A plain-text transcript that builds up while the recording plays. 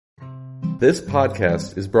This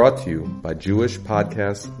podcast is brought to you by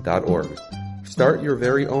JewishPodcasts.org. Start your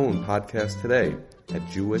very own podcast today at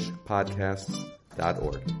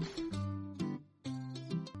JewishPodcasts.org.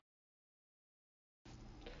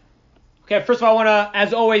 Okay, first of all, I want to,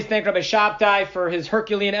 as always, thank Rabbi Shabtai for his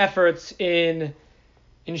Herculean efforts in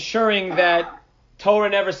ensuring that Torah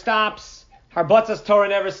never stops, Harbatzas Torah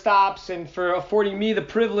never stops, and for affording me the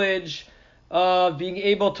privilege of being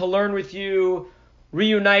able to learn with you,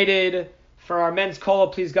 reunited, for our men's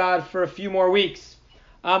Kola, please God, for a few more weeks.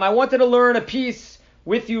 I wanted to learn a piece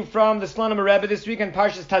with you from the Slonim Rebbe this week on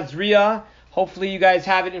Parshas Tazria. Hopefully you guys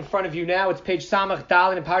have it in front of you now. It's page Samach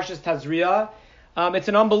Dalin in Parshas Tazria. It's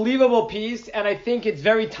an unbelievable piece, and I think it's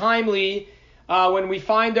very timely when we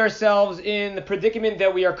find ourselves in the predicament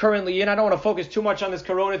that we are currently in. I don't want to focus too much on this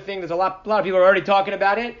Corona thing. There's a lot of people are already talking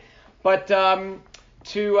about it, but to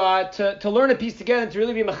learn a piece together and to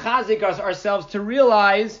really be mechazik ourselves to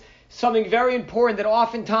realize something very important that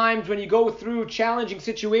oftentimes when you go through challenging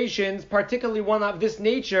situations, particularly one of this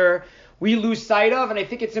nature, we lose sight of, and I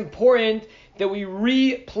think it's important that we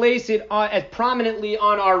replace it as prominently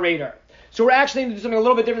on our radar. So we're actually going to do something a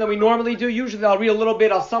little bit different than we normally do. Usually I'll read a little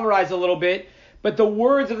bit, I'll summarize a little bit, but the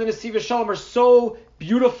words of the Nesiva Shalom are so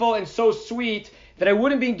beautiful and so sweet that I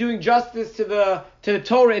wouldn't be doing justice to the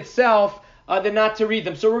Torah itself than not to read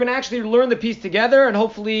them. So we're going to actually learn the piece together, and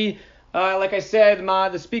hopefully, like I said,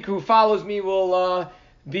 the speaker who follows me will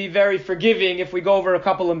be very forgiving if we go over a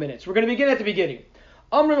couple of minutes. We're going to begin at the beginning.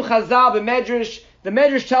 Amrim Chazal b'Medrash, the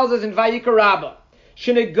Medrash tells us in Vayikra Rabbah,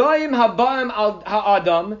 Shenegayim haba'im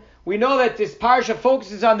ha'adam. We know that this parsha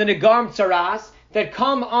focuses on the Negam Tzaras that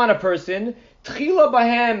come on a person. Tchila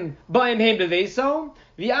b'hem heim beveso,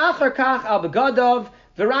 v'achar kach al begadav,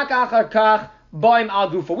 v'rak achar kach ba'im al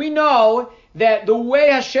gufa. We know that the way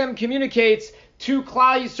Hashem communicates to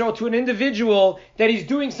Klal Yisrael, to an individual, that he's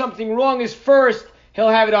doing something wrong is first, he'll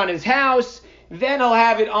have it on his house, then he'll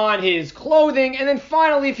have it on his clothing, and then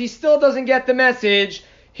finally, if he still doesn't get the message,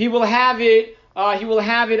 he will have it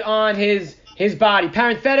on his body.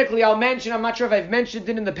 Parenthetically, I'll mention, I'm not sure if I've mentioned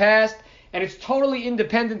it in the past, and it's totally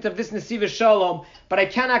independent of this Nesiva Shalom, but I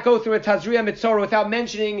cannot go through a Tazria Mitzorah without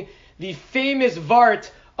mentioning the famous Vart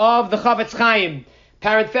of the Chavetz Chaim.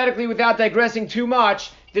 Parenthetically, without digressing too much,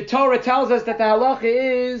 the Torah tells us that the halacha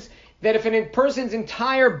is that if a person's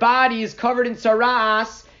entire body is covered in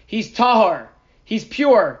tzaras, he's tahor, he's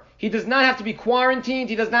pure. He does not have to be quarantined,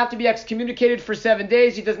 he does not have to be excommunicated for 7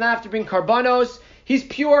 days, he does not have to bring karbanos, he's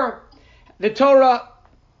pure. The Torah,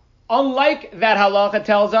 unlike that halacha,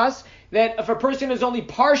 tells us that if a person is only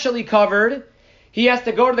partially covered, he has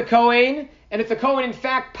to go to the Kohen, and if the Kohen in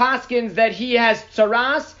fact paskins that he has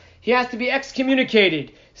tzaras, he has to be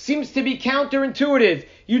excommunicated. Seems to be counterintuitive.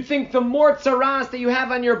 You'd think the more tzaras that you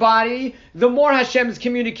have on your body, the more Hashem is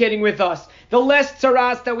communicating with us. The less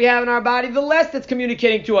tzaras that we have in our body, the less it's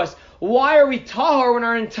communicating to us. Why are we tahor when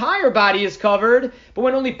our entire body is covered, but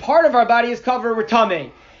when only part of our body is covered, we're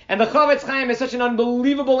tamei? And the Chavetz Chaim has such an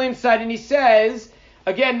unbelievable insight, and he says,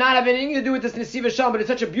 again, not having anything to do with this Nesiva Shalom, but it's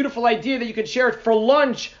such a beautiful idea that you could share it for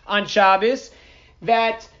lunch on Shabbos,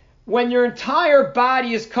 that when your entire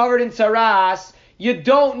body is covered in tzaras, you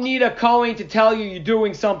don't need a Kohen to tell you you're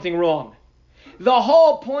doing something wrong. The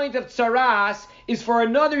whole point of tzaras is for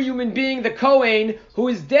another human being, the Kohen, who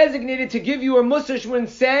is designated to give you a musar and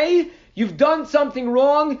say, you've done something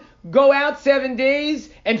wrong, go out 7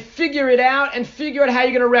 days and figure it out and figure out how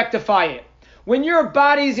you're going to rectify it. When your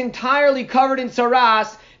body is entirely covered in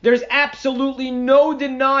tzaras, there's absolutely no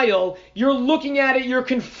denial. You're looking at it, you're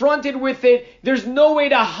confronted with it, there's no way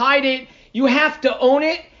to hide it, you have to own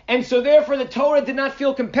it. And so therefore the Torah did not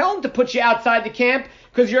feel compelled to put you outside the camp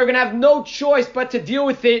because you're going to have no choice but to deal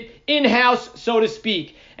with it in-house, so to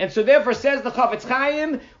speak. And so therefore says the Chavetz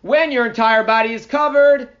Chaim, when your entire body is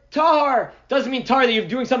covered, tahor. Doesn't mean tahor that you're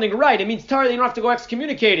doing something right. It means tahor that you don't have to go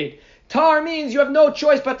excommunicated. Tahor means you have no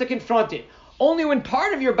choice but to confront it. Only when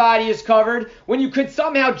part of your body is covered, when you could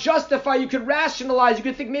somehow justify, you could rationalize, you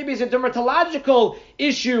could think maybe it's a dermatological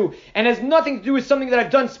issue and has nothing to do with something that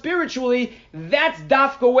I've done spiritually, that's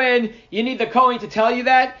dafka when you need the Kohen to tell you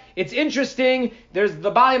that. It's interesting, there's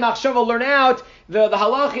the Bali Machshava learn out, the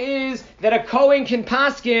halacha is that a Kohen can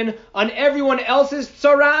paskin on everyone else's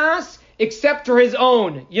tzaras except for his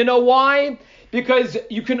own. You know why? Because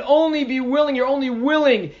you can only be willing, you're only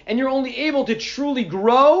willing, and you're only able to truly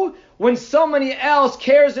grow when somebody else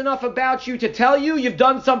cares enough about you to tell you you've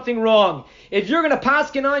done something wrong. If you're going to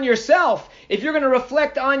paskin on yourself, If you're going to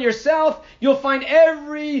reflect on yourself, you'll find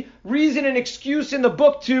every reason and excuse in the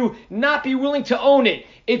book to not be willing to own it.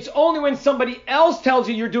 It's only when somebody else tells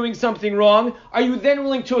you you're doing something wrong are you then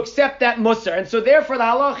willing to accept that musar. And so therefore the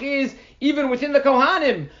halach is, even within the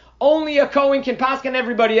Kohanim, only a Kohen can paskin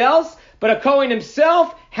everybody else, but a Kohen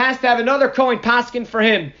himself has to have another Kohen paskin for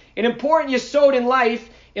him. An important yesod in life,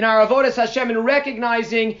 in our avodas Hashem, in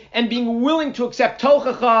recognizing and being willing to accept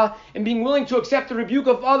tochacha and being willing to accept the rebuke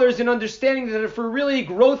of others, and understanding that if we're really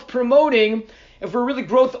growth promoting, if we're really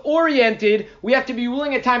growth oriented, we have to be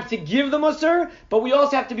willing at times to give the musar, but we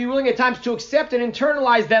also have to be willing at times to accept and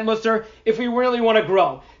internalize that musar if we really want to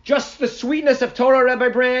grow. Just the sweetness of Torah, Rabbi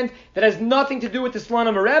Brand, that has nothing to do with the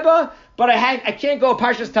Slonim Rebbe, but I can't go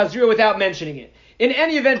Parshas Tazria without mentioning it. In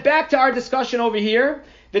any event, back to our discussion over here.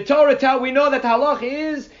 The Torah we know that the halach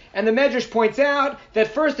is, and the Medrash points out,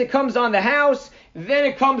 that first it comes on the house, then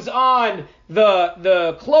it comes on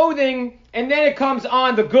the clothing, and then it comes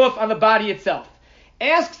on the guf, on the body itself.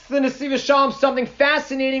 Asks the Nesiv Shalom something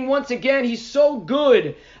fascinating. Once again, he's so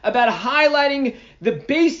good about highlighting the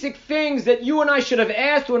basic things that you and I should have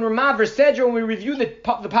asked when we're Maver Sedra, when we review the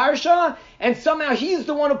parasha, and somehow he's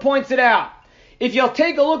the one who points it out. If you'll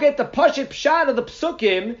take a look at the Pashut Pshat of the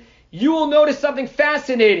Psukim, you will notice something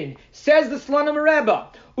fascinating. Says the Slonim Rebbe,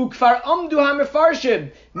 Ukfar Amdu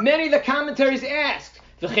HaMefarshim, many of the commentaries asked,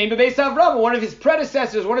 V'chein Bebeis Avram, one of his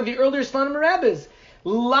predecessors, one of the earlier Slonim Rebbes,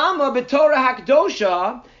 Lama b'Torah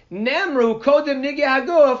Hakdosha Nemru Kodem Nigei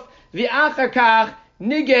Haguf V'achar Kach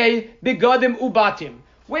Nigei Begadim Ubatim.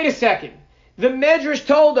 Wait a second. The Medrash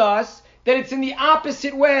told us that it's in the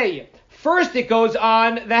opposite way. First it goes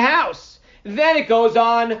on the house, then it goes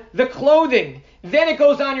on the clothing, then it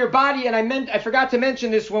goes on your body. And I forgot to mention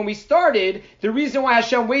this when we started. The reason why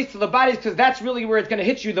Hashem waits till the body is because that's really where it's going to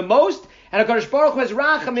hit you the most. And HaKadosh Baruch Hu has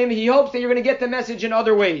rachamim. He hopes that you're going to get the message in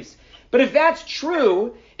other ways. But if that's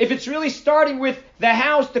true, if it's really starting with the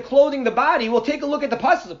house, the clothing, the body, well, take a look at the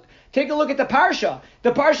pasuk. Take a look at the parsha.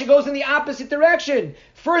 The parsha goes in the opposite direction.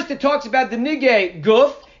 First, it talks about the nigei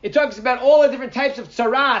guf. It talks about all the different types of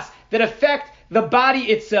tsaras that affect the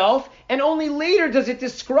body itself, and only later does it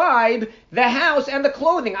describe the house and the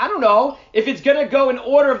clothing. I don't know if it's going to go in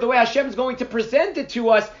order of the way Hashem is going to present it to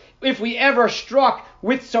us. If we ever struck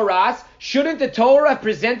with tsaras, shouldn't the Torah have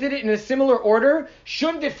presented it in a similar order?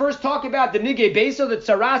 Shouldn't it first talk about the nigei beso, the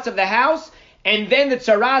tsaras of the house, and then the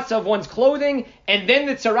tsaras of one's clothing, and then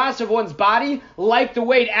the tsaras of one's body, like the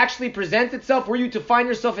way it actually presents itself, were you to find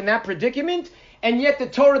yourself in that predicament? And yet the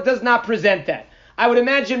Torah does not present that. I would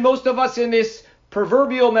imagine most of us in this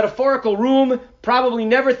proverbial metaphorical room probably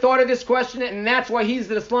never thought of this question, and that's why he's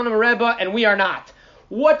the Slonim Rebbe and we are not.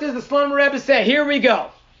 What does the Slonim Rebbe say? Here we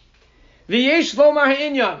go. V'yesh lomar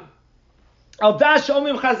ha'inyan. Al dash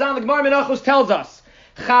omim chazan, the Gemara Menachos tells us,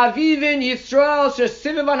 Chavivin Yisrael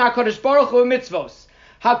shesivivan HaKadosh Baruch Hu mitzvos.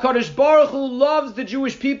 HaKadosh Baruch Hu loves the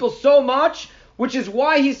Jewish people so much, which is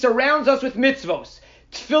why he surrounds us with mitzvos.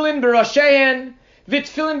 Tfilin b'rashein,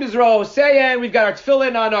 v'tfilin b'zro'osein. We've got our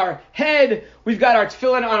tfilin on our head. We've got our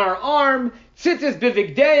tfilin on our arm. Tzitzis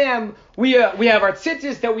b'vigdeim. We have our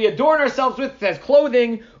tzitzis that we adorn ourselves with as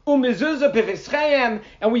clothing. Umezuzah b'vischeim.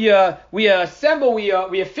 And we assemble, we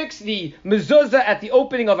affix the mezuzah at the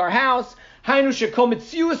opening of our house. Hainu shekom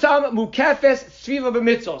mitziusam mukefes sviva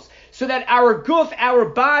b'mitzvos. So that our guf, our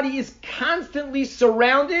body, is constantly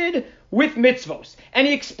surrounded with mitzvos. And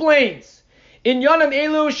he explains, in Yonam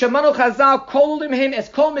Elu Shemanu Chazal kolim him as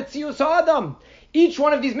kol mitzius ha'adam. Each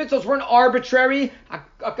one of these mitzvos weren't arbitrary.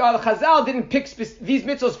 Chazal didn't pick these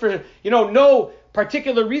mitzvos for no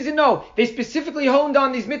particular reason. No, they specifically honed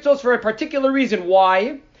on these mitzvos for a particular reason.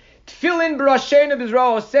 Why? Tfilin b'rasheinu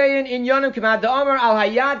b'zro'osein in Yonam k'mad da'amar al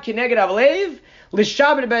hayad k'neged avleiv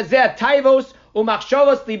l'shabbat b'zeh taivos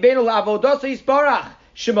u'machshavos libenu l'avodos yisbarach.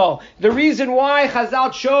 Shemo. The reason why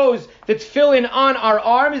Chazal chose the tefillin on our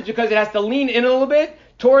arm is because it has to lean in a little bit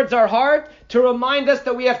towards our heart to remind us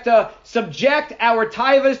that we have to subject our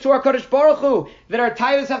taivas to our Kadosh Baruch Hu, that our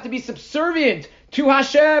taivas have to be subservient to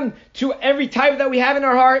Hashem, to every taiva that we have in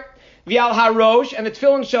our heart. V'al harosh, and the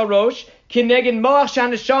tefillin shel rosh, kineged moach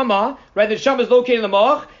shaneshama, right, the neshama is located in the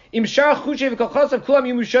moach. We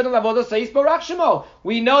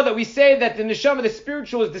know that we say that the neshama, the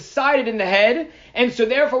spiritual, is decided in the head, and so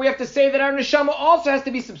therefore we have to say that our neshama also has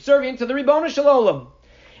to be subservient to the Ribbono Shel Olam.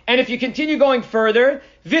 And if you continue going further,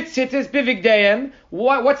 vitzitis bivigdeim,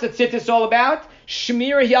 what's the tzitis all about?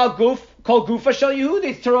 Shmir hial guf kol gufa shel Yehud.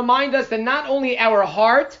 It's to remind us that not only our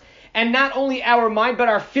heart and not only our mind, but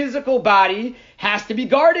our physical body has to be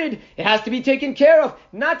guarded. It has to be taken care of.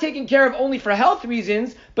 Not taken care of only for health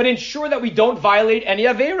reasons, but ensure that we don't violate any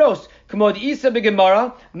averos. K'mod Isa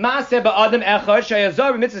b'Gemara, Maaseh ba'adam echad,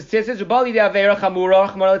 shayazar b'mitzvahs tzitzis, ubali de'avera chamura,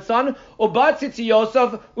 chmar letzan, ubat tzitzi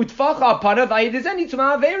Yosef, utfacha apanav, ayidizeni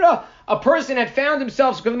tuma avera. A person had found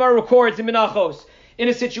himself, Gemara records in Menachos, in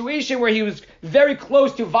a situation where he was very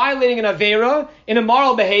close to violating an avera, in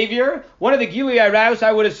immoral behavior, one of the Gilui Araus,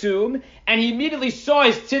 I would assume, and he immediately saw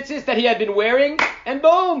his tzitzis that he had been wearing, and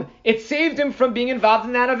boom, it saved him from being involved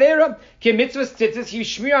in that avera. Ke mitzvahs tzitzis, he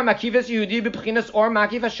shmir makivas Yehudi b'pchinas or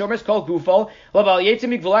makivas shomers kol gufo, laval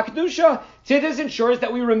yetzim mikvola kedusha. Tzitzis ensures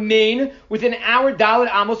that we remain within our daled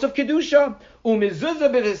amos of kedusha. Umezuzah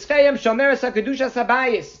b'vischayim shomeres hakedusha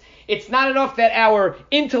sabayis. It's not enough that our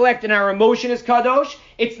intellect and our emotion is kadosh.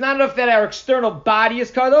 It's not enough that our external body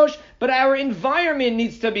is kadosh, but our environment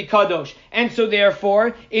needs to be kadosh. And so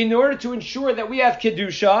therefore, in order to ensure that we have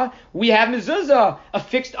kedusha, we have mezuzah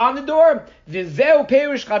affixed on the door. V'zeu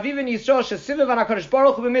perush chavivin yisrael shesivav an HaKadosh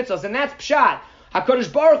Baruch Hu b'mitzvos. And that's pshat.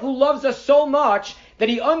 HaKadosh Baruch Hu loves us so much that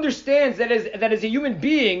he understands that as a human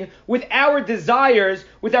being, with our desires,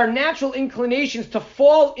 with our natural inclinations to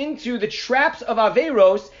fall into the traps of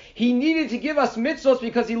Averos, he needed to give us mitzvos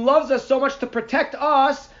because he loves us so much to protect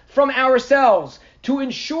us from ourselves, to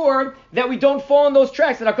ensure that we don't fall in those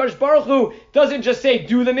traps, that HaKadosh Baruch Hu doesn't just say,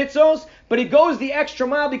 do the mitzvos, but he goes the extra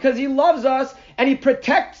mile because he loves us and he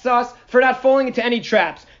protects us for not falling into any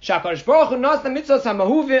traps. HaKadosh Baruch Hu nas the mitzvos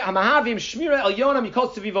hamahavim shmira elyona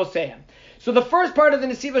mikol tzivivoseihem. So the first part of the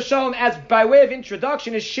Nesiva Shalom, as by way of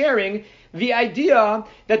introduction, is sharing the idea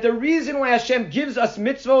that the reason why Hashem gives us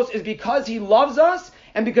mitzvos is because He loves us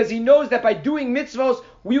and because He knows that by doing mitzvos,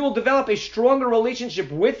 we will develop a stronger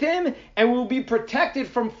relationship with Him and we will be protected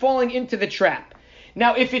from falling into the trap.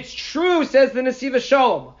 Now, if it's true, says the Nesiva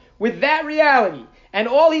Shalom, with that reality, and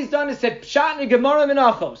all He's done is said, Pshat Gemara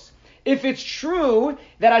Menachos, if it's true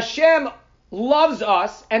that Hashem loves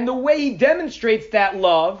us and the way He demonstrates that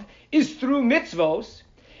love is through mitzvos,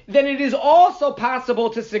 then it is also possible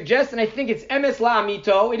to suggest, and I think it's emes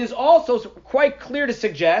la'amito, it is also quite clear to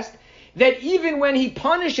suggest that even when He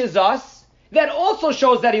punishes us, that also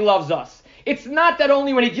shows that He loves us. It's not that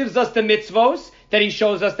only when He gives us the mitzvos that He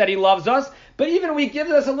shows us that He loves us, but even when He gives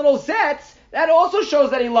us a little zetz, that also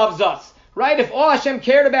shows that He loves us. Right? If all Hashem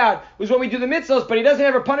cared about was when we do the mitzvos, but He doesn't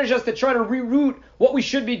ever punish us to try to reroute what we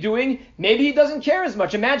should be doing, maybe He doesn't care as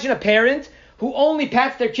much. Imagine a parent who only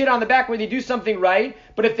pats their kid on the back when they do something right,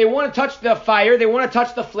 but if they want to touch the fire, they want to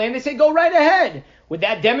touch the flame, they say, go right ahead. Would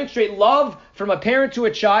that demonstrate love from a parent to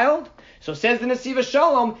a child? So says the Nesiva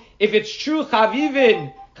Shalom, if it's true,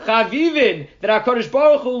 Chavivin, that HaKadosh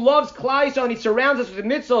Baruch Hu loves Klal Yisrael and He surrounds us with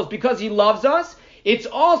mitzvos because He loves us, it's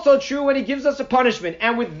also true when He gives us a punishment.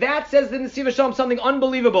 And with that, says the Nesiva Shalom, something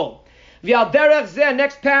unbelievable. V'al derech zeh,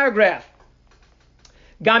 next paragraph.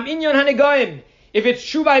 Gam inyon hanegoim. If it's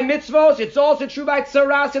true by mitzvos, it's also true by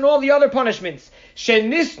tzaras and all the other punishments.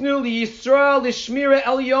 Shenisnu liyisrael lishmira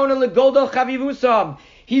elyona legolda chavivusam.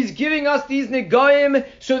 He's giving us these negoim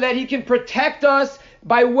so that He can protect us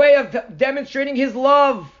by way of demonstrating His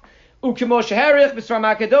love. Ukemo sheherich b'sram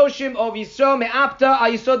hakadoshim ov yisrael me'apta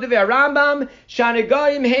al yisod devei Rambam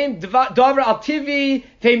shanegoim heim davar al tivi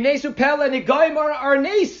veim nesu pele. Negoim are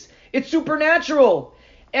nes. It's supernatural.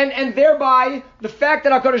 And thereby, the fact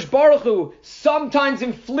that HaKadosh Baruch Hu sometimes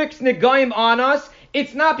inflicts negaim on us,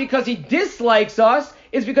 it's not because He dislikes us,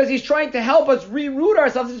 it's because He's trying to help us reroute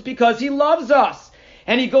ourselves, it's because He loves us.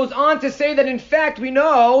 And He goes on to say that in fact we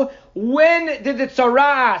know, when did the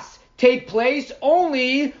tzaras take place?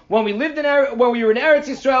 Only when we lived when we were in Eretz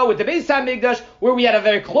Yisrael with the Beis HaMikdash, where we had a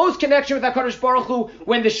very close connection with HaKadosh Baruch Hu,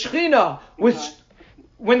 when the Shechina was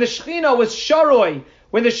Sharoi,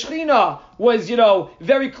 when the Shekhinah was,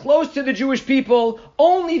 very close to the Jewish people,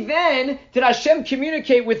 only then did Hashem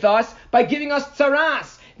communicate with us by giving us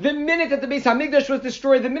tzaras. The minute that the Beis HaMikdash was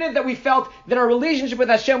destroyed, the minute that we felt that our relationship with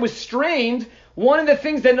Hashem was strained, one of the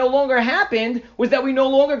things that no longer happened was that we no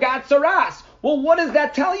longer got tzaras. Well, what does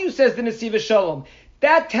that tell you, says the Nesiva Shalom?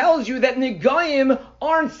 That tells you that negaim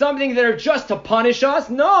aren't something that are just to punish us.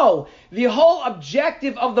 No. The whole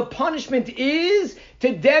objective of the punishment is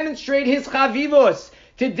to demonstrate His chavivos,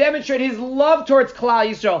 to demonstrate His love towards Klal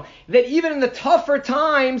Yisrael. That even in the tougher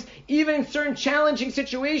times, even in certain challenging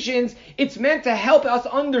situations, it's meant to help us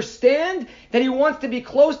understand that He wants to be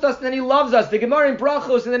close to us and that He loves us. The Gemara in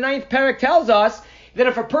Brachos in the 9th parak tells us that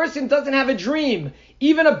if a person doesn't have a dream,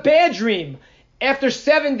 even a bad dream, after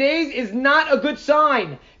 7 days is not a good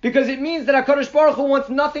sign, because it means that HaKadosh Baruch Hu wants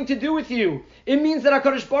nothing to do with you. It means that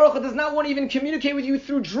HaKadosh Baruch Hu does not want to even communicate with you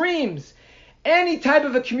through dreams. Any type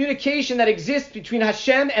of a communication that exists between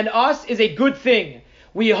Hashem and us is a good thing.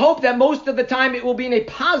 We hope that most of the time it will be in a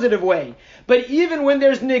positive way. But even when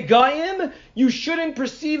there's negaim, you shouldn't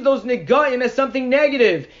perceive those negaim as something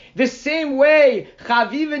negative. The same way,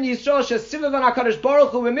 Chaviv and Yisrael shesivav HaKadosh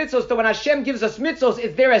Baruch Hu b'mitzvos, that when Hashem gives us mitzvos,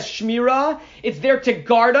 it's there as shmirah, it's there to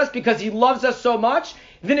guard us because He loves us so much.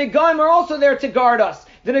 The negaim are also there to guard us.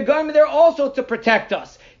 The negaim are there also to protect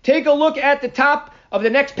us. Take a look at the top of the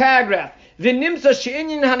next paragraph. V'nimsa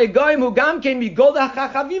she'inyin hanegaim hu gam kein migol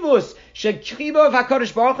ha'chavivus she'chibav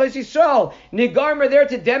ha'kadosh baruch hu Yisrael. Negaim are there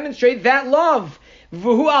to demonstrate that love.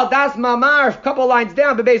 V'hu al das mamar, a couple lines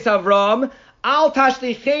down, bebeis Avram, al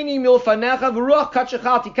tashlicheni milfanecha v'ruach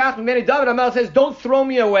katshechal tikach mimeni. David HaMelech says, don't throw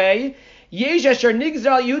me away. Yesh asher nigzar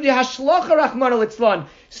al Yehudi hashlocha rachmana litzlan.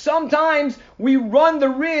 Sometimes we run the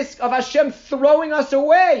risk of Hashem throwing us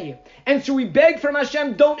away. And so we beg from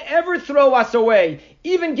Hashem, don't ever throw us away.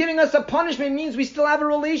 Even giving us a punishment means we still have a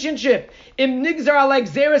relationship. Im nigzar alay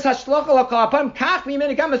gzeres hashlocha l'kapam kach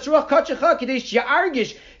mimeni gam esruach katchecha kadesh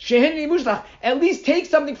yargish sheheni mushlach. At least take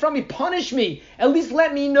something from me, punish me. At least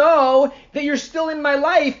let me know that you're still in my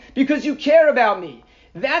life because you care about me.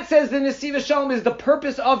 That, says the Nesiv Shalom, is the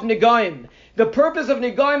purpose of Negaim. The purpose of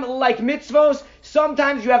Negaim, like mitzvos,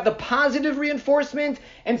 sometimes you have the positive reinforcement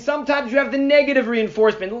and sometimes you have the negative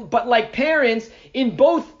reinforcement. But like parents, in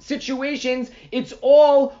both situations, it's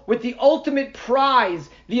all with the ultimate prize,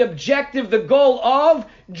 the objective, the goal of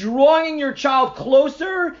drawing your child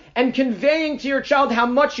closer and conveying to your child how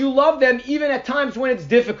much you love them, even at times when it's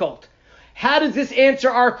difficult. How does this answer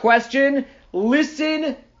our question?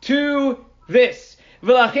 Listen to this.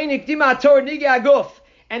 And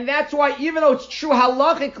that's why, even though it's true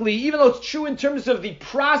halachically, even though it's true in terms of the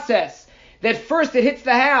process, that first it hits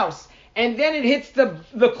the house, and then it hits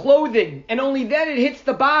the clothing, and only then it hits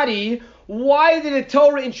the body, why did the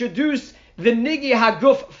Torah introduce the nigi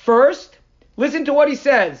haguf first? Listen to what he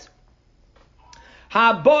says.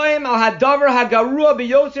 Ha'boim al hadavar hagarua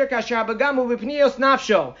biyoser kasher bagamu v'pniyos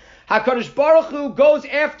nafsho. HaKadosh Baruch Hu goes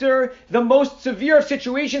after the most severe of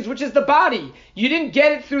situations, which is the body. You didn't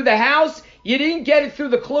get it through the house. You didn't get it through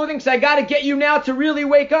the clothing, so I got to get you now to really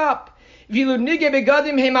wake up. The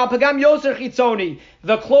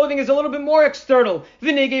clothing is a little bit more external.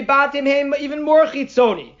 Even more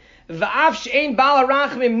chitzoni.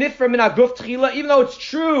 Even though it's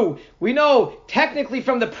true, we know technically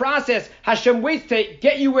from the process, Hashem waits to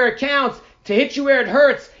get you where it counts, to hit you where it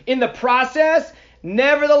hurts in the process.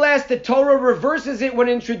 Nevertheless, the Torah reverses it when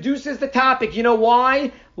it introduces the topic. You know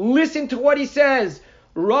why? Listen to what he says.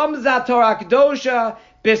 Ramza Torah Kedosha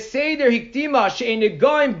Beseder Hiktima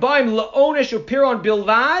She'enegaim Baim La'onesh Upiron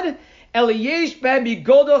Bilvad Eliyesh Ben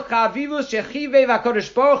Bigodo Chavivus Shechive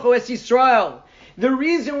VaKadosh Baruch Hu Es Yisrael. The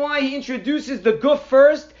reason why he introduces the guf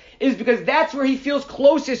first is because that's where he feels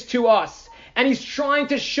closest to us. And he's trying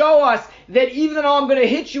to show us that even though I'm going to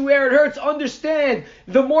hit you where it hurts, understand,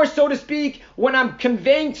 the more, so to speak, when I'm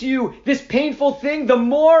conveying to you this painful thing, the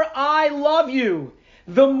more I love you,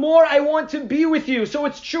 the more I want to be with you. So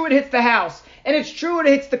it's true it hits the house, and it's true it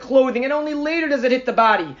hits the clothing, and only later does it hit the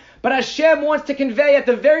body. But Hashem wants to convey at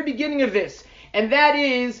the very beginning of this, and that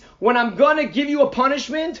is, when I'm going to give you a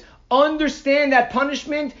punishment, understand that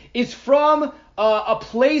punishment is from a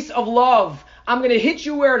place of love. I'm going to hit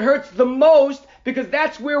you where it hurts the most because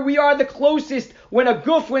that's where we are the closest. When a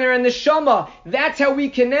guf, when they're in the neshama, that's how we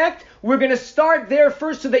connect. We're going to start there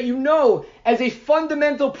first so that you know, as a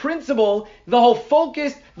fundamental principle, the whole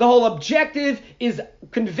focus, the whole objective is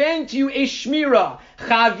conveying to you a shmira.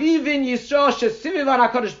 Chavivin Yisrael shesivivan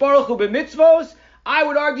HaKadosh Baruch Hu b'mitzvos. I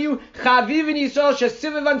would argue, Chavivin Yisrael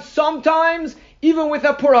shesivivan, sometimes, even with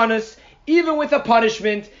a puranus, even with a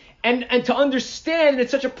punishment, and to understand,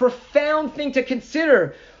 it's such a profound thing to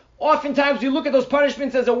consider. Oftentimes we look at those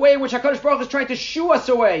punishments as a way in which HaKadosh Baruch Hu is trying to shoo us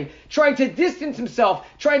away, trying to distance himself,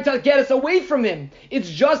 trying to get us away from him.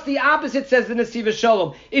 It's just the opposite, says the Nesiv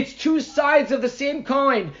Shalom. It's two sides of the same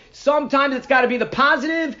coin. Sometimes it's got to be the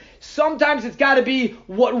positive, sometimes it's got to be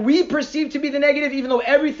what we perceive to be the negative, even though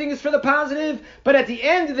everything is for the positive. But at the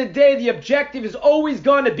end of the day, the objective is always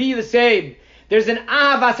going to be the same. There's an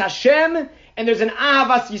Ahavas Hashem, and there's an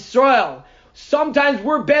Ahavas Yisrael. Sometimes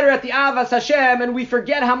we're better at the Ahavas Hashem and we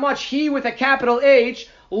forget how much He, with a capital H,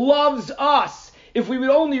 loves us. If we would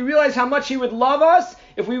only realize how much He would love us,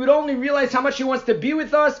 if we would only realize how much He wants to be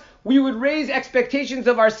with us, we would raise expectations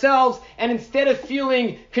of ourselves, and instead of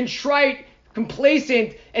feeling contrite,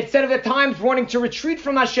 complacent, instead of at times wanting to retreat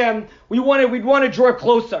from Hashem, we'd want to draw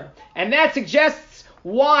closer. And that suggests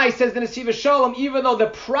why, says the Nesiv Shalom, even though the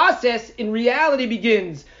process in reality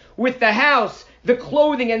begins with the house, the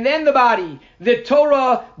clothing, and then the body. The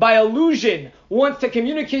Torah, by allusion, wants to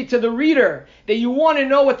communicate to the reader that you want to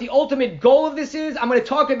know what the ultimate goal of this is. I'm going to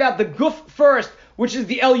talk about the guf first, which is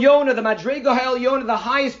the Elyona, the Madrega HaElyona, the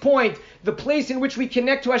highest point, the place in which we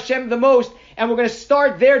connect to Hashem the most. And we're going to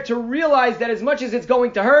start there to realize that as much as it's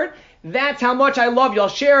going to hurt, that's how much I love you. I'll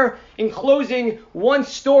share in closing one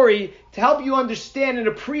story to help you understand and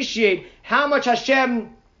appreciate how much Hashem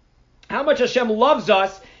loves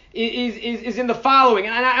us is in the following.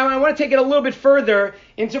 And I want to take it a little bit further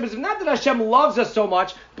in terms of not that Hashem loves us so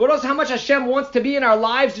much, but also how much Hashem wants to be in our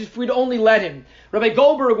lives if we'd only let Him. Rabbi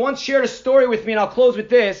Goldberg once shared a story with me, and I'll close with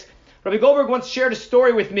this. Rabbi Goldberg once shared a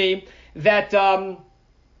story with me that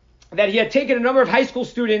he had taken a number of high school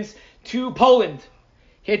students to Poland.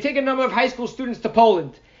 He had taken a number of high school students to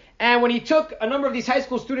Poland. And when he took a number of these high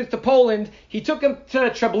school students to Poland, he took them to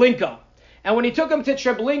Treblinka. And when he took them to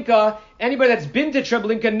Treblinka, anybody that's been to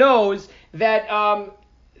Treblinka knows that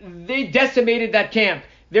they decimated that camp.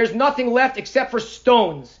 There's nothing left except for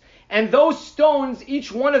stones. And those stones,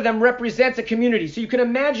 each one of them represents a community. So you can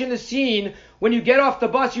imagine the scene when you get off the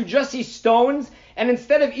bus, you just see stones. And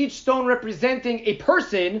instead of each stone representing a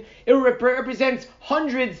person, it represents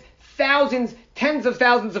hundreds, thousands, tens of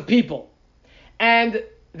thousands of people. And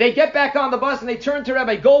they get back on the bus and they turn to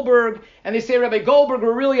Rabbi Goldberg and they say, Rabbi Goldberg,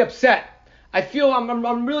 we're really upset. I feel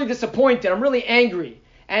I'm really disappointed. I'm really angry.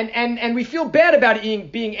 And we feel bad about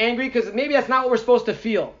being angry because maybe that's not what we're supposed to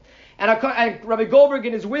feel. And Rabbi Goldberg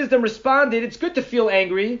in his wisdom responded, it's good to feel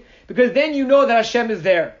angry because then you know that Hashem is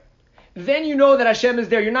there. Then you know that Hashem is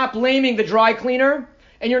there. You're not blaming the dry cleaner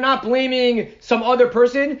and you're not blaming some other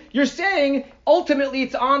person. You're saying ultimately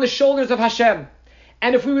it's on the shoulders of Hashem.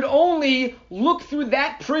 And if we would only look through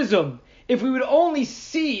that prism, if we would only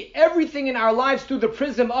see everything in our lives through the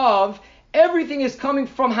prism of everything is coming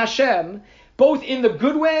from Hashem, both in the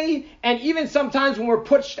good way and even sometimes when we're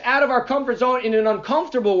pushed out of our comfort zone in an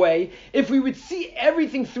uncomfortable way, if we would see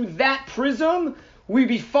everything through that prism, we'd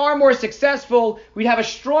be far more successful. We'd have a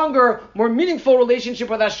stronger, more meaningful relationship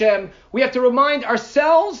with Hashem. We have to remind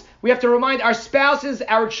ourselves, we have to remind our spouses,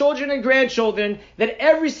 our children and grandchildren that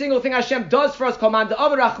every single thing Hashem does for us,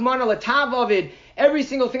 every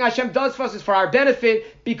single thing Hashem does for us is for our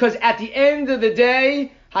benefit, because at the end of the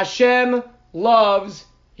day, Hashem loves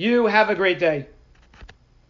you. Have a great day.